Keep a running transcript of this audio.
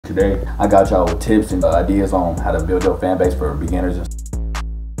today I got y'all with tips and ideas on how to build your fan base for beginners. What's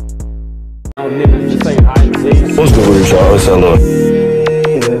good with y'all? It's hello.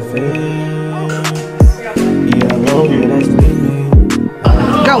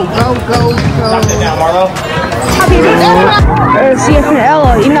 Go. Stop it now, Marlo.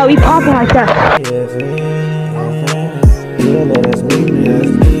 CFL, you know, he popping like that.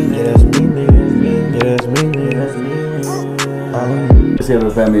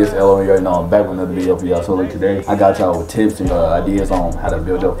 CFL family, it's Elo, and you already know I'm back with another video for y'all. So look, today I got y'all with tips and ideas on how to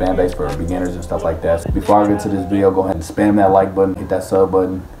build your fan base for beginners and stuff like that. So before I get to this video, go ahead and spam that like button, hit that sub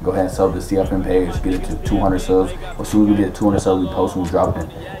button, go ahead and sub the CFM page, get it to 200 subs. As soon as we get 200 subs, we post and we drop it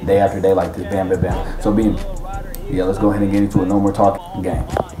day after day like this, bam. So Beam, yeah, let's go ahead and get into it. No more talking, gang.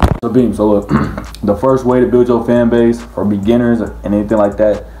 So Beam, so look, the first way to build your fan base for beginners and anything like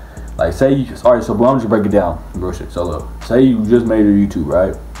that, like say you, alright, so I'm just break it down, bro. So look, say you just made your YouTube,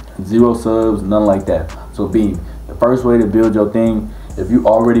 right? 0 subs, nothing like that. So Beam, the first way to build your thing, if you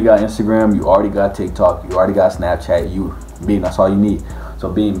already got Instagram, you already got TikTok, you already got Snapchat, Beam, that's all you need.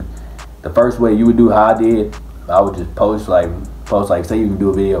 So Beam, the first way you would do how I did, I would just post like say you can do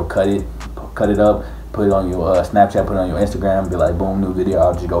a video, cut it up, put it on your Snapchat, put it on your Instagram, be like, boom, new video.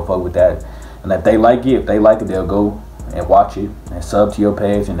 I'll just go fuck with that. And if they like it, they'll go and watch it and sub to your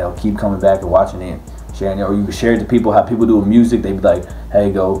page, and they'll keep coming back and watching it, sharing it. Or you can share it to people. How people do with music, they be like, hey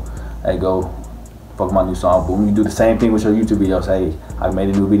go fuck my new song, boom. You do the same thing with your YouTube videos. Hey, I made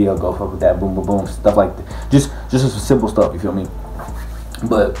a new video, go fuck with that, boom, stuff like that. Just some simple stuff, you feel me?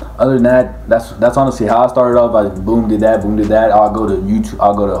 But other than that, that's honestly how I started off. I boom did that. I'll go to YouTube,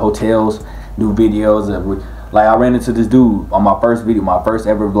 I'll go to hotels, do videos. Like I ran into this dude on my first video, my first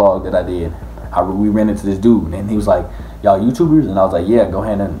ever vlog that I did. We ran into this dude, and he was like, y'all YouTubers? And I was like, yeah, go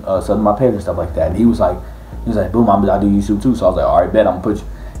ahead and sub to my page and stuff like that. And he was like, boom, I do YouTube too. So I was like, all right, bet, I'm gonna put you.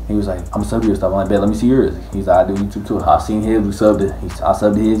 He was like, I'm gonna sub to your stuff. I'm like, bet, let me see yours. He's like, I do YouTube too. I seen his, I subbed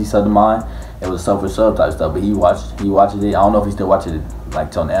to his, he subbed to mine. It was sub for sub type stuff, but he watches it. I don't know if he still watches it like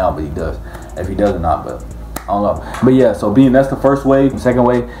till now, but he does. If he does or not, but I don't know. But yeah, so Beam, that's the first way. The second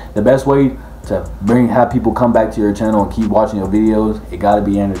way, the best way to have people come back to your channel and keep watching your videos, it gotta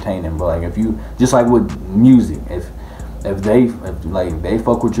be entertaining. But like if you, just like with music, if they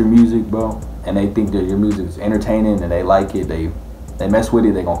fuck with your music, bro, and they think that your music is entertaining and they like it, they mess with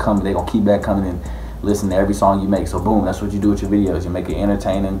it, they gonna keep back coming and listen to every song you make. So boom, that's what you do with your videos. You make it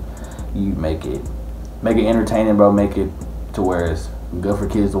entertaining. You make it entertaining, bro. Make it to where it's good for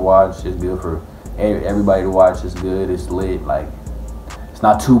kids to watch. It's good for everybody to watch. It's good. It's lit. Like, it's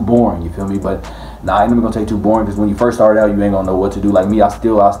not too boring, you feel me? But nah, I ain't even gonna take too boring, because when you first start out, you ain't gonna know what to do. Like me, I'll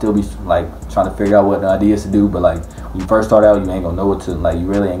still be like trying to figure out what ideas to do. But like when you first start out, you ain't gonna know what to, like, you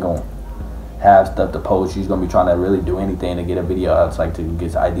really ain't gonna have stuff to post. You're gonna be trying to really do anything to get a video out, like to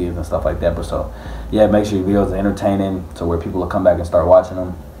get ideas and stuff like that. But so yeah, make sure your videos are entertaining to where people will come back and start watching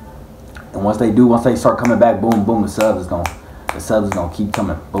them. And once they start coming back, boom, the subs is gonna keep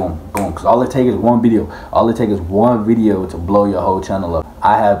coming, boom. Because all it takes is one video. All it takes is one video to blow your whole channel up.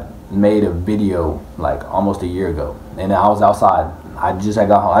 I have made a video like almost a year ago, and I was outside. I just had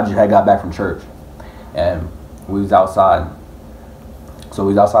got back from church, and we was outside. So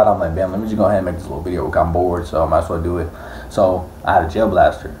we was outside. I'm like, man, let me just go ahead and make this little video. I'm bored, so I might as well do it. So I had a gel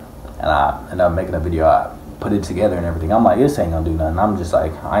blaster, and I ended up making a video. I put it together and everything. I'm like, this ain't gonna do nothing. I'm just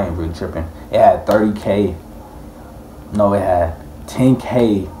like, I ain't really tripping. It had 30K. No, it had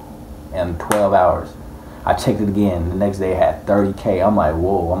 10K in 12 hours. I checked it again. The next day it had 30K. I'm like,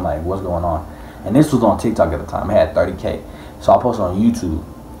 whoa. I'm like, what's going on? And this was on TikTok at the time. It had 30K. So I posted on YouTube.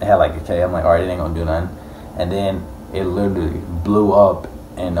 It had like a K. I'm like, all right, it ain't gonna do nothing. And then it literally blew up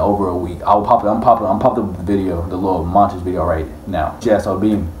in over a week. I'm popping the video, the little montage video right now. Yeah, so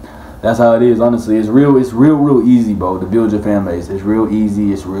Beam. That's how it is, honestly. It's real easy, bro, to build your fan base. It's real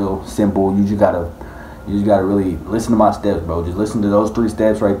easy, it's real simple. You just gotta really listen to my steps, bro. Just listen to those 3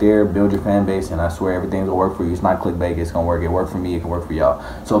 steps right there, build your fan base, and I swear everything's gonna work for you. It's not clickbait, it's gonna work. It worked for me, it can work for y'all.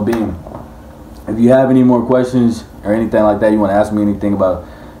 So Beam, if you have any more questions or anything like that, you wanna ask me anything about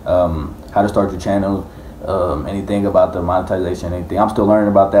how to start your channel, anything about the monetization, anything, I'm still learning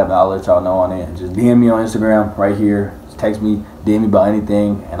about that, but I'll let y'all know on it. Just DM me on Instagram right here. Text me, DM me about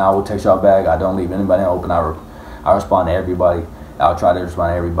anything, and I will text y'all back. I don't leave anybody open. I respond to everybody. I'll try to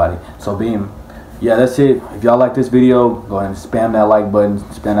respond to everybody. So Beam, yeah, that's it. If y'all like this video, go ahead and spam that like button,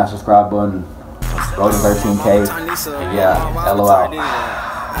 spam that subscribe button. Go to 13K. And yeah, LO out.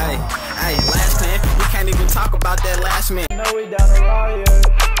 Hey, last man, we can't even talk about that last man. No, we down the riot.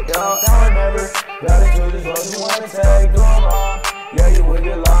 Yo, now remember, gotta do this what you wanna take, do them wrong. Yeah, you will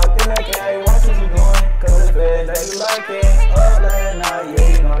get locked in that K. Watch what you doing, cause it's feds, they be like it. Up late night,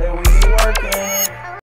 yeah, you know